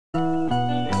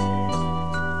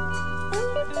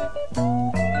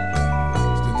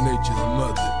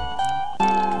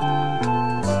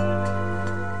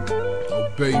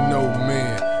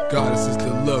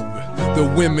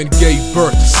women gave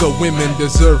birth, so women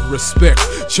deserve respect.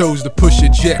 Chose to push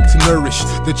eject, nourish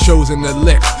the chosen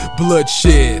elect.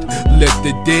 Bloodshed, let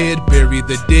the dead bury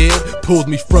the dead. Pulled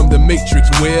me from the matrix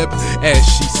web, as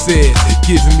she said,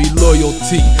 giving me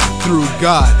loyalty through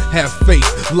God. Have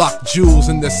faith, lock jewels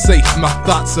in the safe. My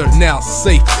thoughts are now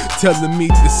safe, telling me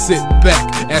to sit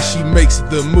back as she makes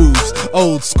the moves.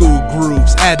 Old school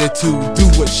grooves, attitude, do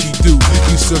what she do.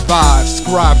 You survive,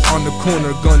 scribes on the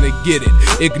corner gonna get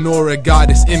it. Ignore a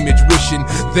goddess image, wishing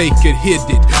they could hit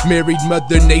it. Married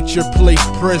Mother Nature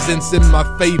placed presents in my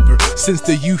favor. Since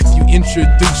the youth you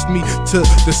introduced me to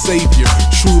the Savior.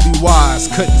 Truly wise,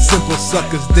 cutting simple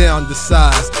suckers down to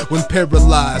size. When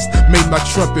paralyzed, made my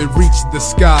trumpet reach the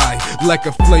sky like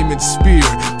a flaming spear,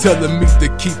 telling me to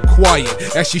keep quiet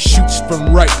as she shoots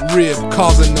from right rib,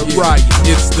 causing a riot.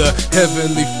 It's the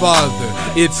Heavenly Father,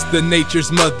 it's the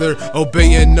nature's mother,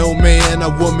 obeying no man, a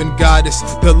woman goddess,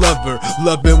 the lover,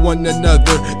 loving one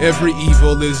another. Every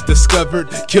evil is discovered,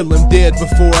 kill him dead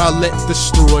before I let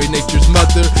destroy nature's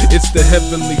mother. It's the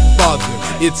Heavenly Father,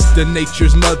 it's the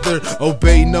nature's mother,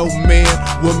 obey no man,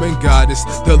 woman goddess,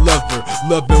 the lover,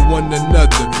 loving one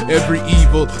another. Every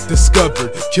evil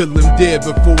discovered, kill him dead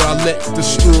before I let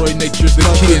destroy nature's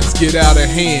mother. The kids get out of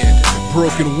hand,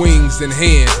 broken wings in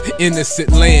hand,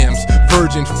 innocent lambs,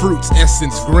 virgin fruits,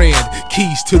 essence grand,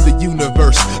 keys to the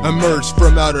universe, emerge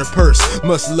from outer purse.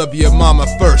 Must love your mama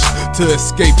first to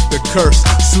escape the curse.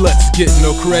 Sluts get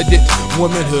no credit,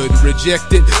 womanhood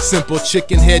rejected, simple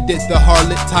chicken headed, the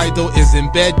harlot title is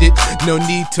embedded. No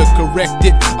need to correct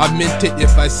it, I meant it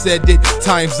if I said it.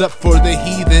 Time's up for the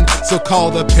heathen, so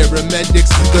call the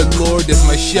paramedics. The Lord is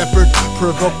my shepherd,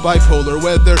 provoked bipolar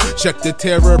weather. Check the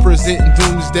terror, presenting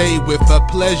doomsday with a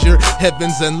pleasure.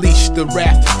 Heavens unleashed the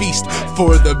wrath feast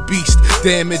for the beast.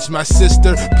 Damaged my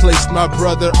sister, placed my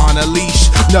brother on a leash.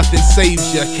 Nothing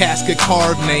saves ya, casket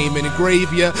carved, name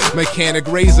engrave ya. Mechanic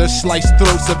razor, slice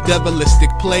throats of devilistic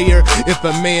player. If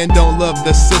a man don't love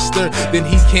the sister, then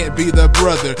he can't be the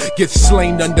brother. Gets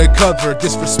slain undercover,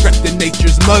 disrespecting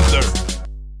nature's mother.